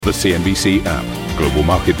The CNBC app. Global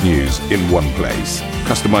market news in one place.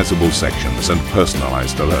 Customizable sections and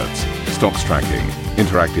personalized alerts. Stocks tracking,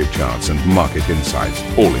 interactive charts and market insights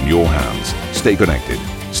all in your hands. Stay connected.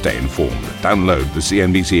 Stay informed. Download the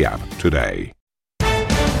CNBC app today.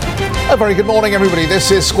 A very good morning, everybody. This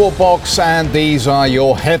is Squawk Box, and these are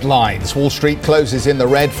your headlines. Wall Street closes in the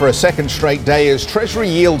red for a second straight day as Treasury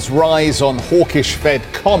yields rise on hawkish Fed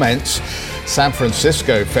comments. San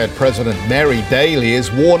Francisco Fed President Mary Daly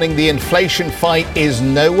is warning the inflation fight is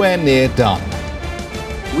nowhere near done.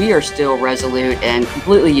 We are still resolute and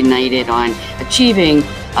completely united on achieving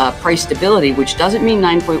price stability, which doesn't mean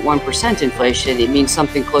 9.1% inflation. It means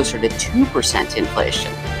something closer to 2%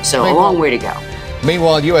 inflation. So a long way to go.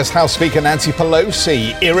 Meanwhile, U.S. House Speaker Nancy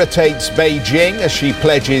Pelosi irritates Beijing as she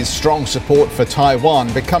pledges strong support for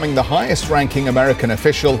Taiwan, becoming the highest-ranking American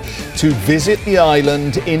official to visit the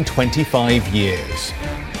island in 25 years.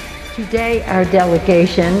 Today, our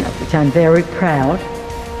delegation, of which I'm very proud,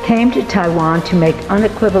 came to Taiwan to make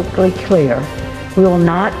unequivocally clear we will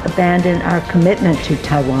not abandon our commitment to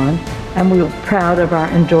Taiwan, and we are proud of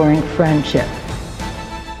our enduring friendship.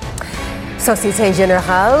 Société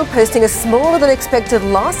Générale posting a smaller than expected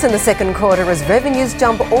loss in the second quarter as revenues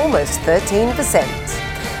jump almost 13%.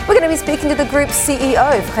 We're going to be speaking to the group's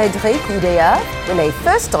CEO, Frédéric Oudéa, in a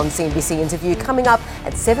first on CNBC interview coming up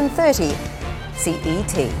at 7:30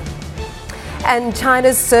 CET. And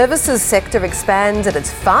China's services sector expands at its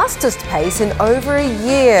fastest pace in over a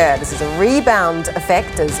year. This is a rebound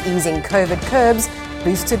effect as easing COVID curbs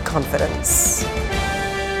boosted confidence.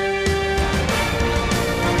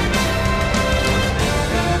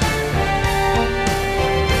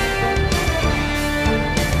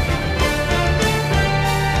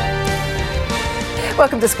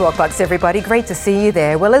 Welcome to Squawk Box, everybody. Great to see you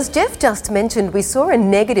there. Well, as Jeff just mentioned, we saw a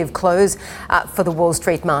negative close for the Wall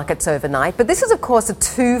Street markets overnight. But this is, of course, a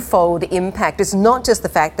twofold impact. It's not just the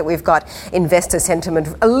fact that we've got investor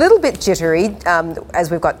sentiment a little bit jittery as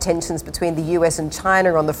we've got tensions between the US and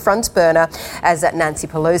China on the front burner as Nancy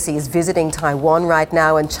Pelosi is visiting Taiwan right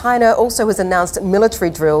now. And China also has announced military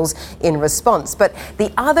drills in response. But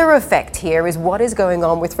the other effect here is what is going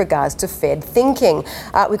on with regards to Fed thinking.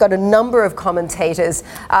 We've got a number of commentators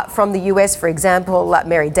from the US, for example,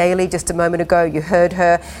 Mary Daly, just a moment ago, you heard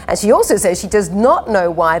her. And she also says she does not know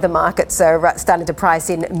why the markets are starting to price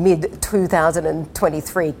in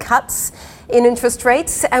mid-2023 cuts in interest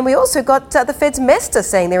rates. And we also got the Fed's Mester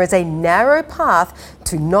saying there is a narrow path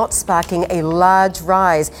to not sparking a large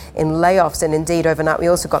rise in layoffs. And indeed, overnight, we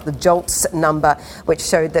also got the JOLTS number, which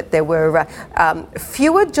showed that there were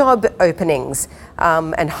fewer job openings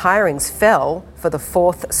and hirings fell for the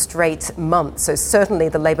fourth straight month. So certainly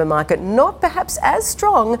the labour market not perhaps as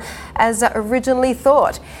strong as originally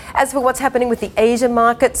thought. As for what's happening with the Asia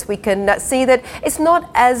markets, we can see that it's not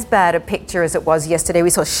as bad a picture as it was yesterday. We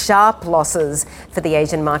saw sharp losses for the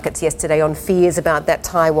Asian markets yesterday on fears about that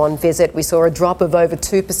Taiwan visit. We saw a drop of over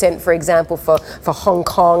 2%, for example, for Hong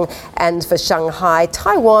Kong and for Shanghai.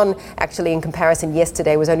 Taiwan, actually, in comparison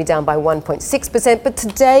yesterday, was only down by 1.6%. But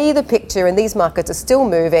today, the picture, and these markets are still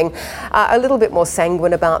moving, a little bit more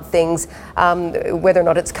sanguine about things. Whether or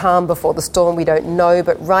not it's calm before the storm, we don't know.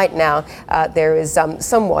 But right now, there is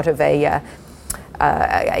somewhat of a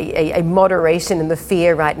moderation in the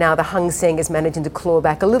fear right now. The Hang Seng is managing to claw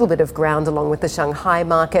back a little bit of ground along with the Shanghai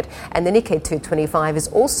market, and the Nikkei 225 is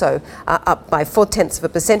also up by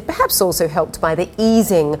 0.4%, perhaps also helped by the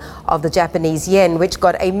easing of the Japanese yen, which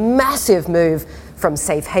got a massive move from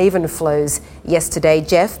safe haven flows yesterday,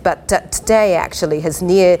 Jeff, but today actually has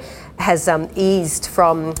eased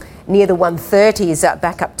from near the 130s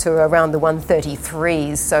back up to around the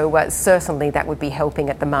 133s. So certainly that would be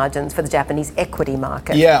helping at the margins for the Japanese equity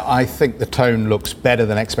market. Yeah, I think the tone looks better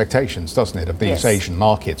than expectations, doesn't it, of these Asian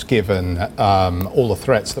markets, given all the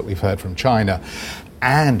threats that we've heard from China.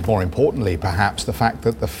 And more importantly, perhaps the fact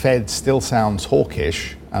that the Fed still sounds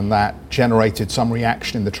hawkish, and that generated some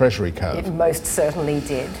reaction in the Treasury curve. It most certainly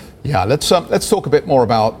did. Yeah, let's talk a bit more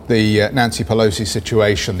about the Nancy Pelosi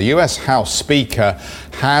situation. The U.S. House Speaker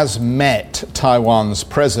has met Taiwan's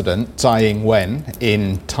President, Tsai Ing-wen,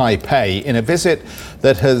 in Taipei in a visit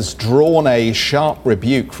that has drawn a sharp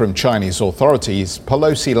rebuke from Chinese authorities.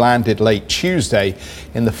 Pelosi landed late Tuesday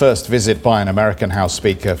in the first visit by an American House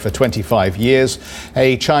Speaker for 25 years.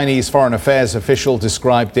 A Chinese Foreign Affairs official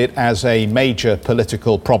described it as a major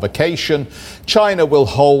political provocation. China will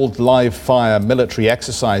hold live-fire military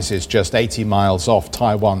exercises just 80 miles off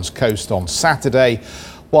Taiwan's coast on Saturday,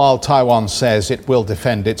 while Taiwan says it will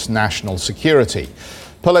defend its national security.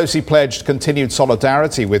 Pelosi pledged continued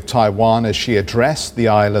solidarity with Taiwan as she addressed the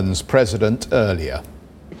island's president earlier.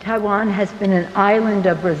 Taiwan has been an island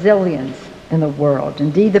of resilience in the world.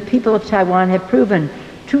 Indeed, the people of Taiwan have proven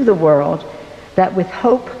to the world that with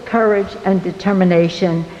hope, courage, and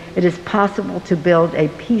determination, it is possible to build a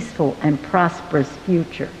peaceful and prosperous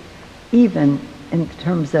future, even in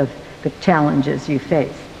terms of the challenges you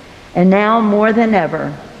face. And now, more than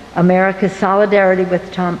ever, America's solidarity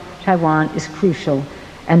with Taiwan is crucial,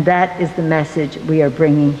 and that is the message we are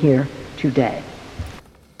bringing here today.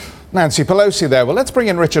 Nancy Pelosi there. Well, let's bring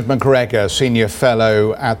in Richard McGregor, Senior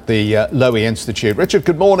Fellow at the Lowy Institute. Richard,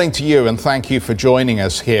 good morning to you and thank you for joining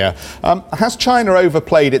us here. Has China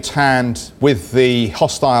overplayed its hand with the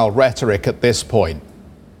hostile rhetoric at this point?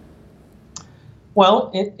 Well,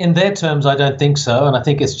 in their terms, I don't think so. And I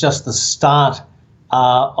think it's just the start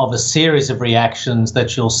of a series of reactions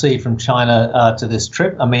that you'll see from China to this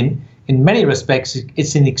trip. I mean, in many respects,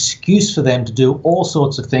 it's an excuse for them to do all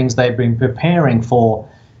sorts of things they've been preparing for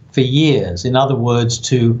years. In other words,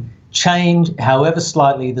 to change, however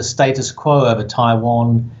slightly, the status quo over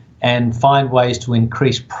Taiwan and find ways to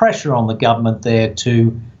increase pressure on the government there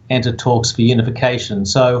to enter talks for unification.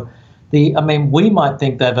 So, we might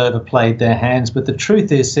think they've overplayed their hands, but the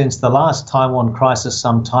truth is, since the last Taiwan crisis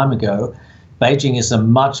some time ago, Beijing is a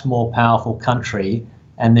much more powerful country,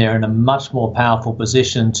 and they're in a much more powerful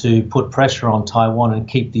position to put pressure on Taiwan and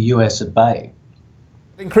keep the US at bay.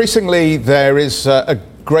 Increasingly, there is a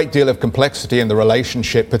great deal of complexity in the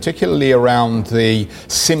relationship, particularly around the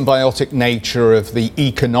symbiotic nature of the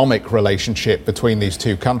economic relationship between these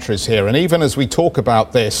two countries here. And even as we talk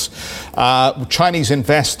about this, Chinese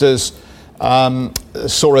investors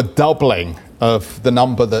saw a doubling of the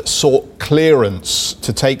number that sought clearance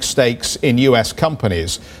to take stakes in US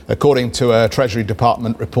companies, according to a Treasury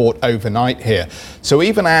Department report overnight here. So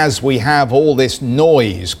even as we have all this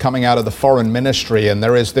noise coming out of the foreign ministry and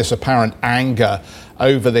there is this apparent anger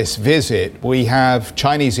over this visit, we have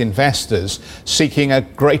Chinese investors seeking a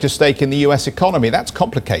greater stake in the US economy. That's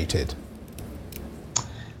complicated.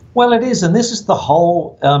 Well, it is, and this is the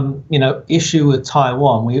whole, issue with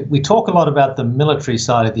Taiwan. We talk a lot about the military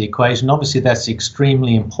side of the equation. Obviously, that's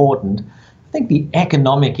extremely important. I think the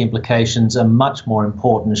economic implications are much more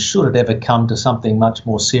important should it ever come to something much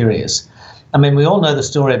more serious. I mean, we all know the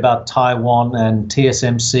story about Taiwan and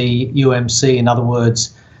TSMC, UMC, in other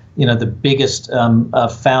words, the biggest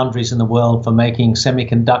foundries in the world for making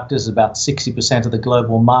semiconductors, about 60% of the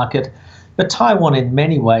global market. But Taiwan, in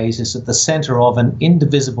many ways, is at the center of an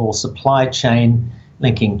indivisible supply chain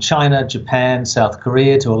linking China, Japan, South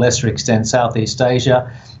Korea, to a lesser extent Southeast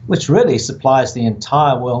Asia, which really supplies the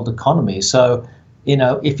entire world economy. So,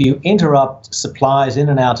 if you interrupt supplies in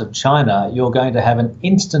and out of China, you're going to have an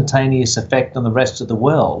instantaneous effect on the rest of the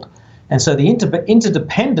world. And so the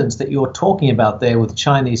interdependence that you're talking about there with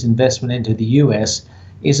Chinese investment into the US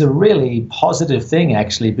is a really positive thing,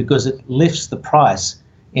 actually, because it lifts the price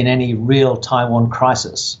in any real Taiwan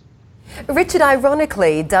crisis. Richard,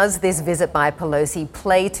 ironically, does this visit by Pelosi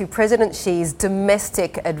play to President Xi's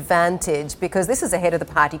domestic advantage? Because this is ahead of the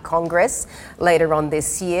party Congress later on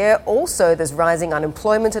this year. Also, there's rising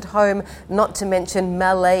unemployment at home, not to mention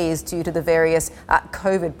malaise due to the various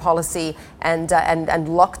COVID policy and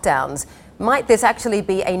lockdowns. Might this actually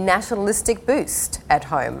be a nationalistic boost at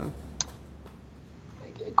home?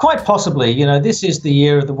 Quite possibly. This is the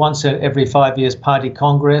year of the once every 5 years party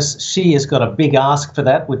Congress. Xi has got a big ask for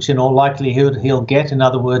that, which in all likelihood he'll get. In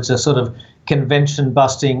other words, a sort of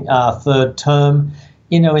convention-busting third term.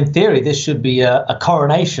 In theory, this should be a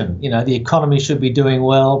coronation. The economy should be doing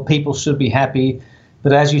well, people should be happy.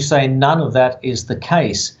 But as you say, none of that is the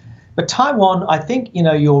case. But Taiwan, I think,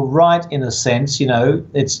 you're right in a sense.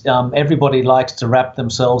 It's everybody likes to wrap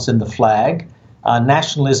themselves in the flag.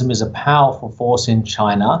 Nationalism is a powerful force in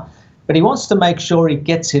China, but he wants to make sure he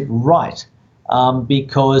gets it right,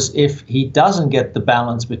 because if he doesn't get the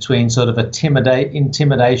balance between sort of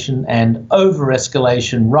intimidation and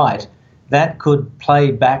over-escalation right, that could play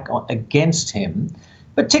back against him,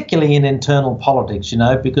 particularly in internal politics,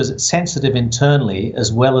 because it's sensitive internally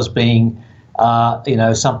as well as being,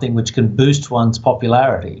 something which can boost one's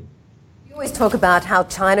popularity. You always talk about how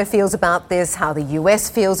China feels about this, how the US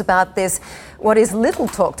feels about this. What is little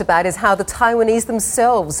talked about is how the Taiwanese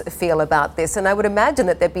themselves feel about this. And I would imagine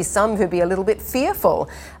that there'd be some who'd be a little bit fearful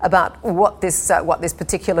about what this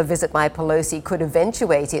particular visit by Pelosi could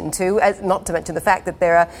eventuate into, not to mention the fact that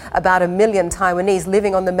there are about 1 million Taiwanese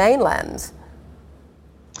living on the mainland.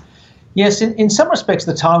 Yes, in some respects,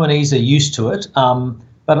 the Taiwanese are used to it.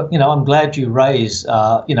 But, I'm glad you raise,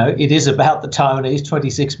 it is about the Taiwanese,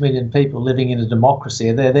 26 million people living in a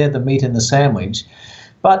democracy. They're the meat in the sandwich.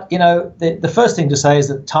 But, the first thing to say is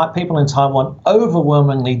that people in Taiwan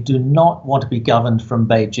overwhelmingly do not want to be governed from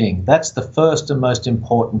Beijing. That's the first and most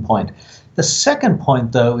important point. The second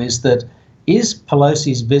point, though, is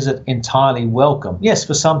Pelosi's visit entirely welcome? Yes,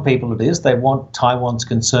 for some people it is. They want Taiwan's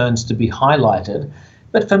concerns to be highlighted.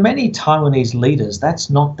 But for many Taiwanese leaders, that's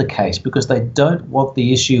not the case because they don't want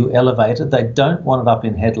the issue elevated. They don't want it up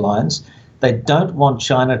in headlines. They don't want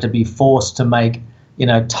China to be forced to make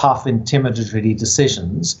tough, intimidatory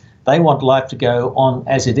decisions. They want life to go on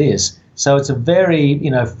as it is. So it's a very,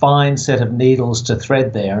 fine set of needles to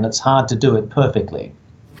thread there, and it's hard to do it perfectly.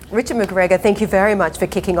 Richard McGregor, thank you very much for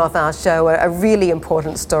kicking off our show, a really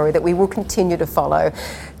important story that we will continue to follow.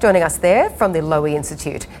 Joining us there from the Lowy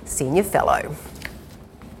Institute, Senior Fellow.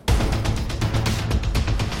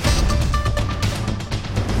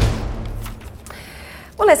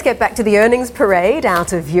 Well, let's get back to the earnings parade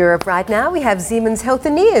out of Europe right now. We have Siemens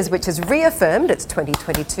Healthineers, which has reaffirmed its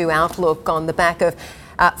 2022 outlook on the back of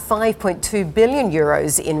 5.2 billion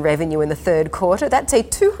euros in revenue in the third quarter. That's a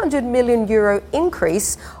 200 million euro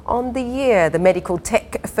increase on the year. The medical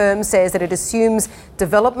tech firm says that it assumes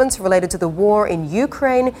developments related to the war in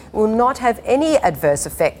Ukraine will not have any adverse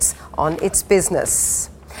effects on its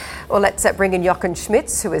business. Well, let's bring in Jochen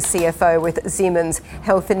Schmitz, who is CFO with Siemens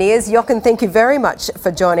Healthineers. Jochen, thank you very much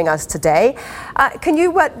for joining us today. Can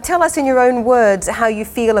you tell us in your own words how you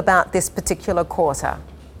feel about this particular quarter?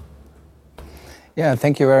 Yeah,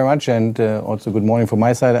 thank you very much, and also good morning from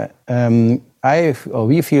my side.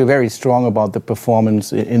 We feel very strong about the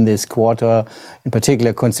performance in this quarter, in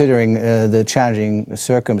particular considering the challenging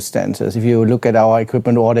circumstances. If you look at our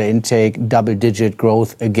equipment order intake, double-digit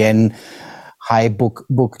growth again, high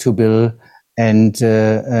book to bill, and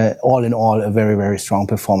all in all, a very, very strong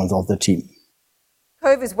performance of the team.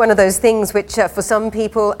 COVID is one of those things which for some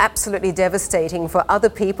people absolutely devastating. For other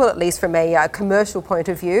people, at least from a commercial point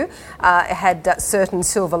of view, had certain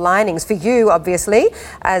silver linings. For you, obviously,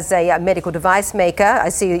 as a medical device maker, I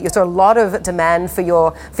see that you saw a lot of demand for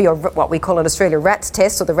your what we call in Australia RATS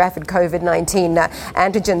test, or the rapid COVID-19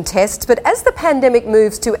 antigen test. But as the pandemic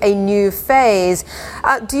moves to a new phase,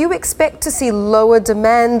 do you expect to see lower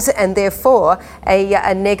demand and therefore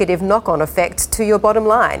a negative knock-on effect to your bottom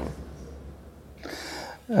line?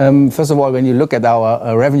 First of all, when you look at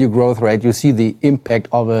our revenue growth rate, you see the impact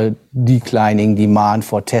of a declining demand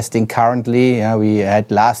for testing currently. We had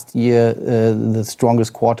last year, the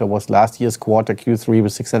strongest quarter was last year's quarter, Q3,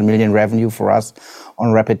 with 600 million revenue for us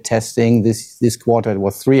on rapid testing. This quarter, it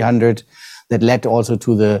was 300. That led also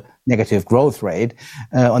to the negative growth rate.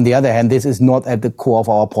 On the other hand, this is not at the core of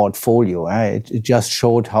our portfolio. It just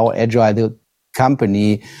showed how agile the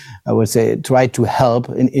company, I would say, tried to help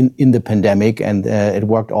in the pandemic, and it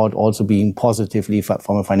worked out also being positively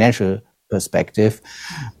from a financial perspective.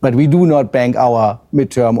 But we do not bank our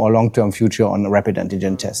midterm or long-term future on rapid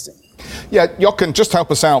antigen testing. Yeah, Jochen, just help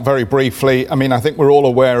us out very briefly. I mean, I think we're all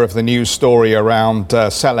aware of the news story around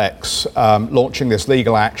Cellex launching this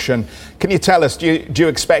legal action. Can you tell us, do you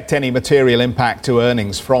expect any material impact to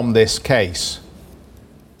earnings from this case?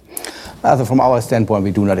 From our standpoint,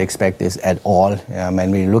 we do not expect this at all.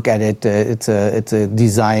 When we look at it, it's a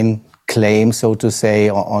design claim, so to say,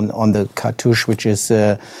 on the cartouche,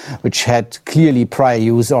 which had clearly prior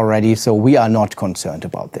use already. So we are not concerned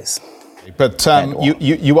about this. But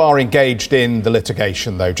you are engaged in the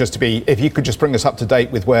litigation, though. If you could just bring us up to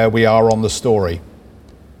date with where we are on the story.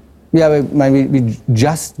 Yeah, we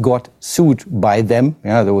just got sued by them.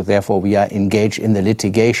 Therefore, we are engaged in the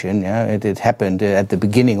litigation. It happened at the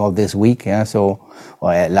beginning of this week.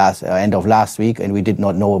 Or end of last week, and we did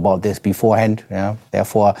not know about this beforehand.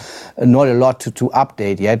 Therefore, not a lot to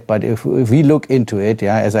update yet. But if we look into it,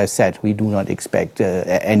 as I said, we do not expect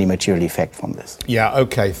any material effect from this. Yeah.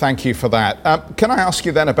 Okay. Thank you for that. Can I ask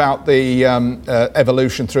you then about the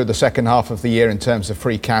evolution through the second half of the year in terms of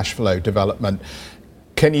free cash flow development?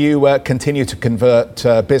 Can you continue to convert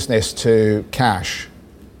business to cash?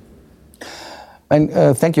 And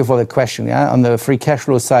thank you for the question. On the free cash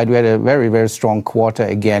flow side, we had a very, very strong quarter.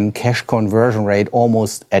 Again, cash conversion rate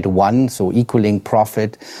almost at 1, so equaling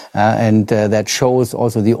profit. And that shows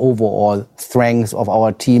also the overall strength of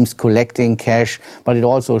our teams collecting cash. But it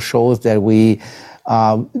also shows that we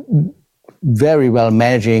are very well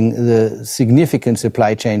managing the significant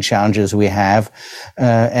supply chain challenges we have.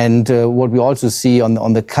 And what we also see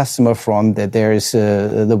on the customer front, that there is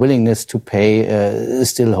the willingness to pay is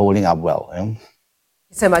still holding up well.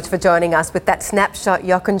 So much for joining us with that snapshot.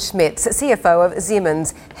 Jochen Schmitz, CFO of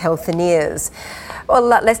Siemens Healthineers. Well,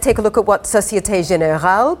 let's take a look at what Societe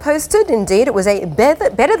Generale posted. Indeed, it was a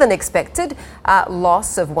better than expected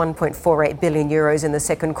loss of 1.48 billion euros in the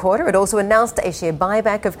second quarter. It also announced a share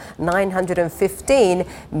buyback of 915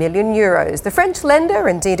 million euros. The French lender,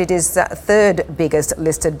 indeed, it is the third biggest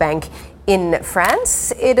listed bank in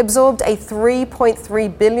France. It absorbed a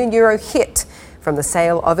 3.3 billion euro hit from the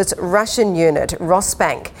sale of its Russian unit,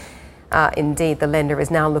 Rosbank. Indeed, the lender is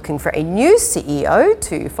now looking for a new CEO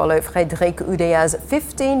to follow Frédéric Oudéa's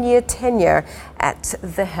 15-year tenure at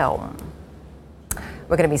the helm.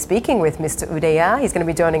 We're going to be speaking with Mr. Oudéa. He's going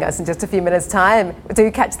to be joining us in just a few minutes' time.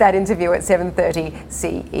 Do catch that interview at 7:30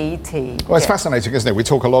 CET. Well, it's fascinating, isn't it? We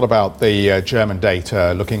talk a lot about the German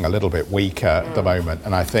data looking a little bit weaker at the moment,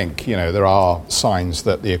 and I think, there are signs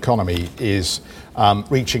that the economy is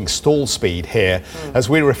reaching stall speed here. As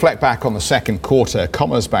we reflect back on the second quarter,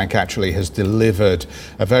 Commerzbank actually has delivered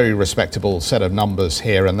a very respectable set of numbers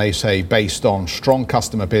here, and they say based on strong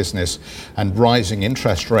customer business and rising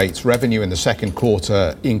interest rates, revenue in the second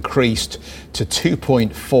quarter increased to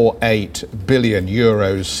 2.48 billion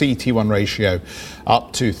euros, CET1 ratio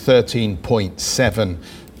up to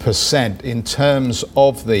 13.7%. In terms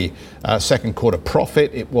of the second quarter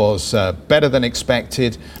profit, it was better than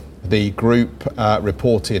expected. The group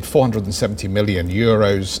reported 470 million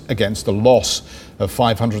euros against a loss of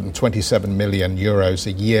 527 million euros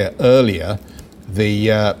a year earlier.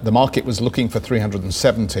 The market was looking for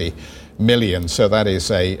 370 million, so that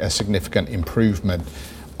is a significant improvement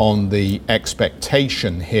on the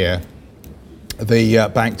expectation here.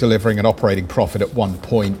 The bank delivering an operating profit at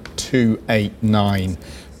 1.289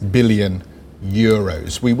 billion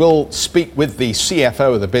euros. We will speak with the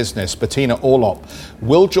CFO of the business, Bettina Orlop,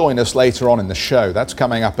 will join us later on in the show. That's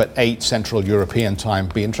coming up at 8 Central European time.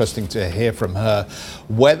 Be interesting to hear from her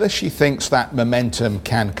whether she thinks that momentum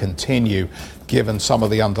can continue given some of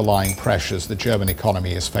the underlying pressures the German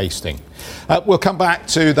economy is facing. We'll come back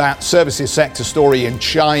to that services sector story in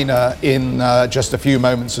China in just a few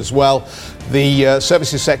moments as well. The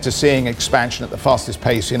services sector seeing expansion at the fastest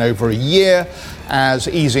pace in over a year as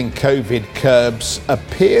easing COVID curbs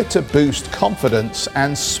appear to boost confidence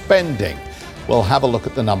and spending. We'll have a look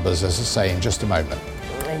at the numbers, as I say, in just a moment.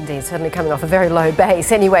 Indeed, certainly coming off a very low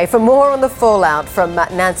base. Anyway, for more on the fallout from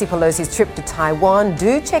Nancy Pelosi's trip to Taiwan,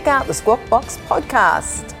 do check out the Squawk Box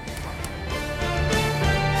podcast.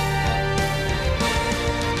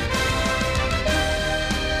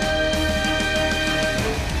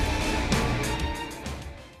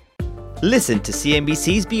 Listen to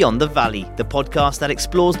CNBC's Beyond the Valley, the podcast that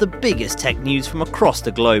explores the biggest tech news from across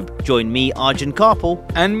the globe. Join me, Arjun Karpal.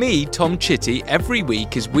 And me, Tom Chitty, every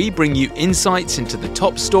week as we bring you insights into the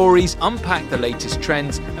top stories, unpack the latest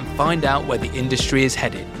trends, and find out where the industry is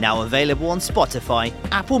headed. Now available on Spotify,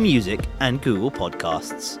 Apple Music, and Google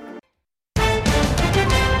Podcasts.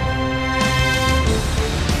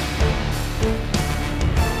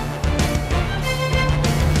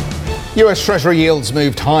 US Treasury yields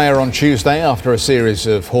moved higher on Tuesday after a series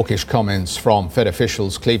of hawkish comments from Fed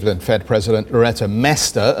officials. Cleveland Fed President Loretta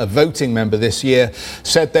Mester, a voting member this year,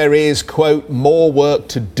 said there is, quote, more work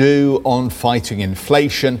to do on fighting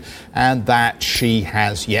inflation and that she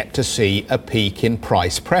has yet to see a peak in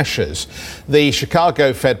price pressures. The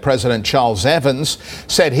Chicago Fed President Charles Evans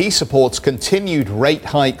said he supports continued rate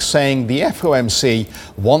hikes, saying the FOMC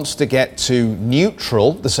wants to get to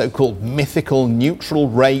neutral, the so-called mythical neutral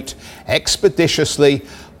rate, expeditiously,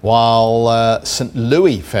 while St.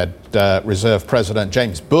 Louis Fed Reserve President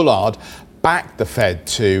James Bullard backed the Fed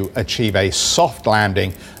to achieve a soft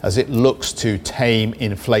landing as it looks to tame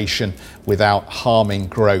inflation without harming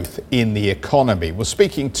growth in the economy. Well,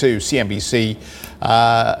 speaking to CNBC,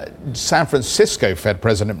 San Francisco Fed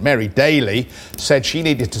President Mary Daly said she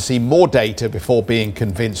needed to see more data before being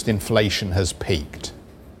convinced inflation has peaked.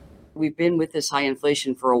 We've been with this high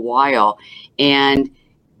inflation for a while, and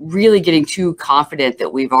really getting too confident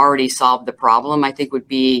that we've already solved the problem, I think, would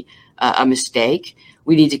be a mistake.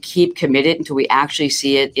 We need to keep committed until we actually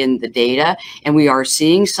see it in the data. And we are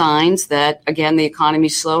seeing signs that, again, the economy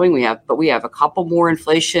is slowing. We have a couple more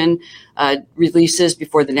inflation releases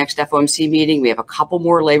before the next FOMC meeting. We have a couple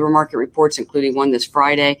more labor market reports, including one this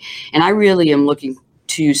Friday. And I really am looking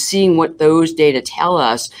to seeing what those data tell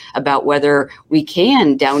us about whether we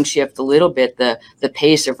can downshift a little bit the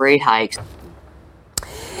pace of rate hikes.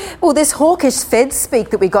 Well, this hawkish Fed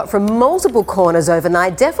speak that we got from multiple corners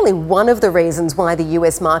overnight, definitely one of the reasons why the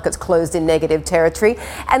US markets closed in negative territory.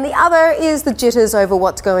 And the other is the jitters over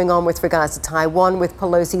what's going on with regards to Taiwan, with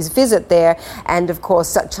Pelosi's visit there, and of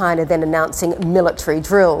course China then announcing military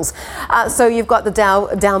drills. So you've got the Dow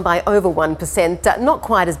down by over 1%, not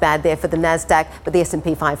quite as bad there for the Nasdaq, but the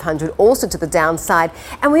S&P 500 also to the downside.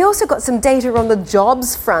 And we also got some data on the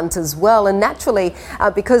jobs front as well. And naturally,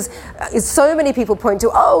 because so many people point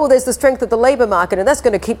to, there's the strength of the labour market and that's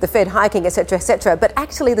going to keep the Fed hiking, etc., etc. But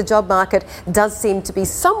actually the job market does seem to be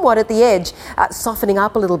somewhat at the edge, softening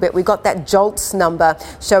up a little bit. We got that JOLTS number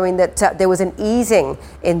showing that there was an easing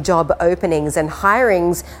in job openings, and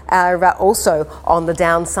hirings are also on the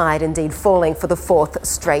downside, indeed falling for the fourth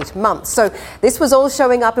straight month. So this was all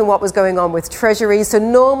showing up in what was going on with Treasury. So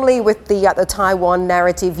normally with the Taiwan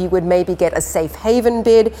narrative, you would maybe get a safe haven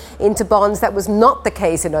bid into bonds. That was not the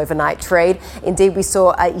case in overnight trade. Indeed, we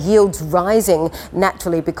saw yields rising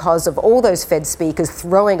naturally because of all those Fed speakers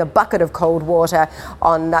throwing a bucket of cold water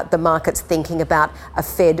on the markets, thinking about a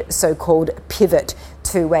Fed so-called pivot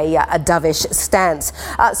to a dovish stance.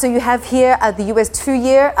 So you have here the US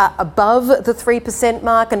 2-year above the 3%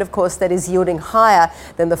 mark, and of course that is yielding higher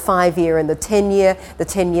than the 5-year and the 10-year. The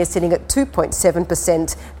 10-year sitting at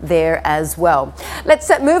 2.7% there as well. Let's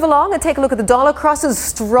move along and take a look at the dollar crosses.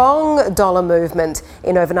 Strong dollar movement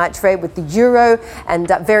in overnight trade with the euro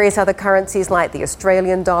and various other currencies like the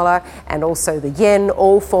Australian dollar and also the yen,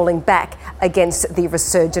 all falling back against the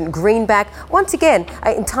resurgent greenback. Once again,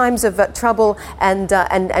 in times of trouble and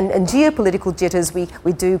geopolitical jitters,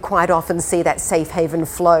 we do quite often see that safe haven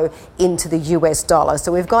flow into the US dollar.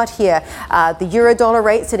 So we've got here the euro dollar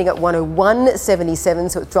rate sitting at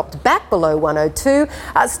 101.77, so it's dropped back below 102.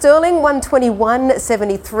 Sterling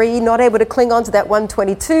 121.73, not able to cling on to that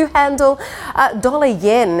 122 handle. Dollar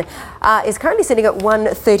yen is currently sitting at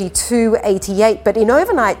 132.88, but in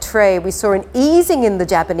overnight trade we saw an easing in the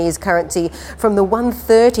Japanese currency from the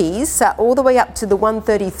 130s all the way up to the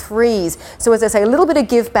 133s. So as I say, a little bit of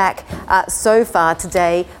give back so far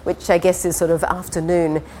today, which I guess is sort of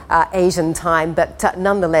afternoon Asian time, but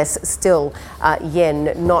nonetheless still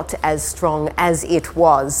yen not as strong as it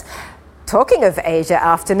was. Talking of Asia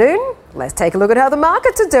afternoon, let's take a look at how the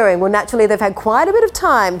markets are doing. Well, naturally, they've had quite a bit of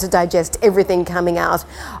time to digest everything coming out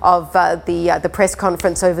of the press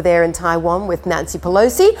conference over there in Taiwan with Nancy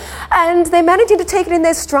Pelosi, and they're managing to take it in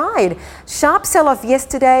their stride. Sharp sell-off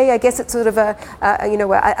yesterday. I guess it's sort of a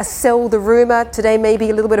sell the rumour. Today,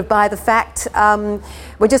 maybe a little bit of buy the fact.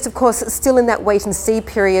 We're just, of course, still in that wait-and-see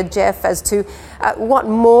period, Jeff, as to what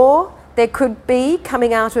more there could be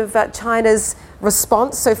coming out of China's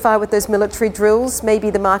response so far with those military drills. Maybe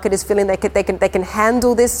the market is feeling they can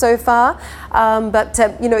handle this so far, but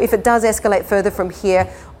if it does escalate further from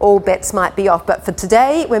here, all bets might be off. But for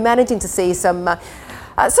today, we're managing to see some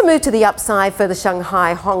move to the upside for the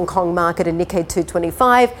Shanghai, Hong Kong market and Nikkei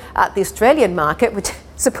 225. The Australian market, which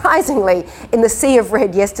surprisingly in the sea of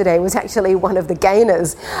red yesterday, was actually one of the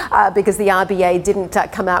gainers because the RBA didn't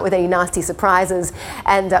come out with any nasty surprises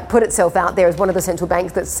and put itself out there as one of the central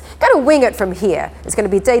banks that's going to wing it from here. It's going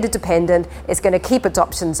to be data dependent. It's going to keep its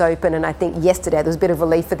options open. And I think yesterday there was a bit of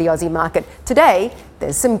relief for the Aussie market. Today,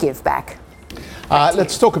 there's some give back.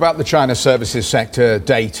 Let's talk about the China services sector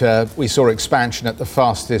data. We saw expansion at the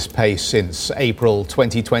fastest pace since April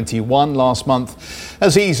 2021 last month,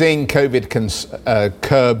 as easing COVID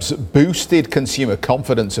curbs boosted consumer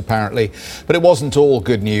confidence, apparently. But it wasn't all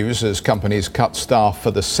good news as companies cut staff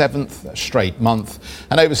for the 7th straight month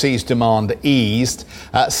and overseas demand eased.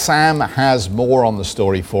 Sam has more on the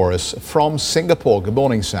story for us from Singapore. Good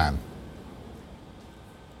morning, Sam.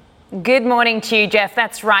 Good morning to you, Jeff.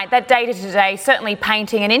 That's right. That data today certainly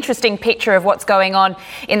painting an interesting picture of what's going on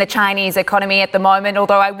in the Chinese economy at the moment,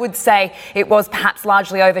 although I would say it was perhaps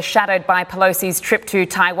largely overshadowed by Pelosi's trip to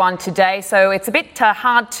Taiwan today. So it's a bit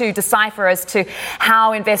hard to decipher as to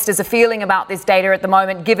how investors are feeling about this data at the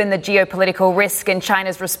moment, given the geopolitical risk and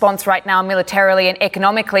China's response right now militarily and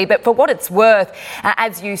economically. But for what it's worth,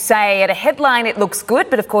 as you say, at a headline it looks good,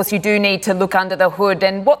 but of course you do need to look under the hood.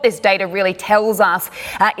 And what this data really tells us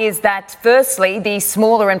is that firstly, the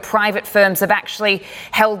smaller and private firms have actually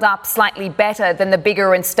held up slightly better than the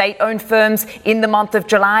bigger and state-owned firms in the month of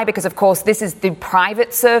July, because of course this is the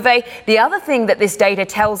private survey. The other thing that this data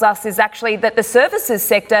tells us is actually that the services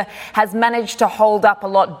sector has managed to hold up a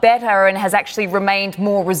lot better and has actually remained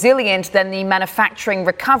more resilient than the manufacturing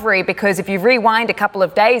recovery, because if you rewind a couple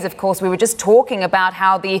of days, of course, we were just talking about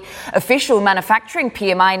how the official manufacturing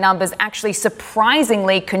PMI numbers actually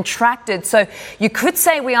surprisingly contracted. So you could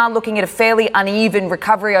say we are looking at a fairly uneven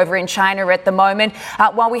recovery over in China at the moment.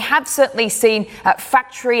 While we have certainly seen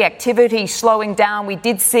factory activity slowing down, we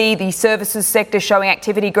did see the services sector showing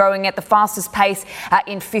activity growing at the fastest pace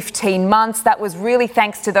in 15 months. That was really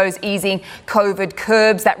thanks to those easing COVID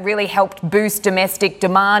curbs that really helped boost domestic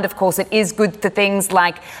demand. Of course, it is good for things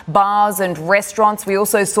like bars and restaurants. We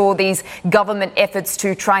also saw these government efforts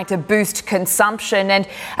to try to boost consumption. And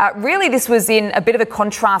really, this was in a bit of a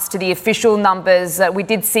contrast to the official numbers. We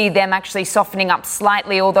did see them actually softening up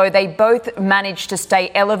slightly, although they both managed to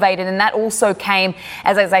stay elevated. And that also came,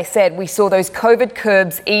 as I said, we saw those COVID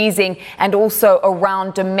curbs easing and also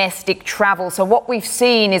around domestic travel. So what we've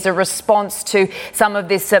seen is a response to some of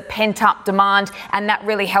this pent-up demand, and that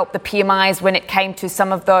really helped the PMIs when it came to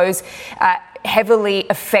some of those heavily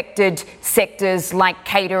affected sectors like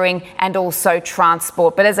catering and also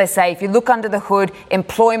transport. But as I say, if you look under the hood,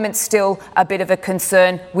 employment's still a bit of a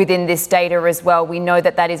concern within this data as well. We know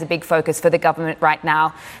that that is a big focus for the government right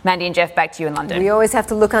now. Mandy and Jeff, back to you in London. We always have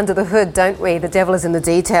to look under the hood, don't we? The devil is in the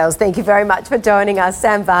details. Thank you very much for joining us.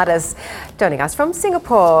 Sam Vardas joining us from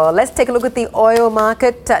Singapore. Let's take a look at the oil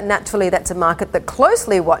market. Naturally, that's a market that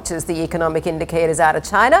closely watches the economic indicators out of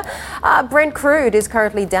China. Brent crude is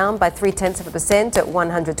currently down by 0.3% at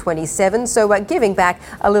 127, so giving back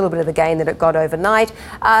a little bit of the gain that it got overnight.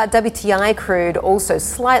 WTI crude also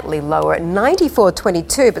slightly lower at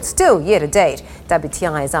 94.22, but still year to date,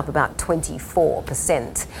 WTI is up about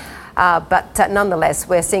 24%. But nonetheless,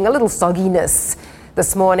 we're seeing a little sogginess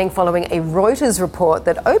this morning following a Reuters report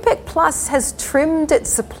that OPEC Plus has trimmed its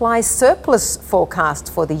supply surplus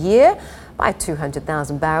forecast for the year by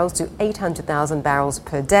 200,000 barrels to 800,000 barrels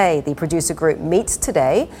per day. The producer group meets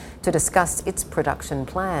today to discuss its production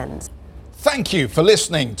plans. Thank you for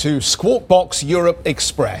listening to Squawk Box Europe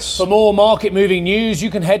Express. For more market-moving news, you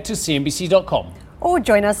can head to cnbc.com. Or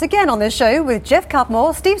join us again on the show with Jeff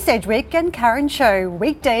Cutmore, Steve Sedgwick and Karen Cho,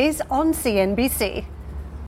 weekdays on CNBC.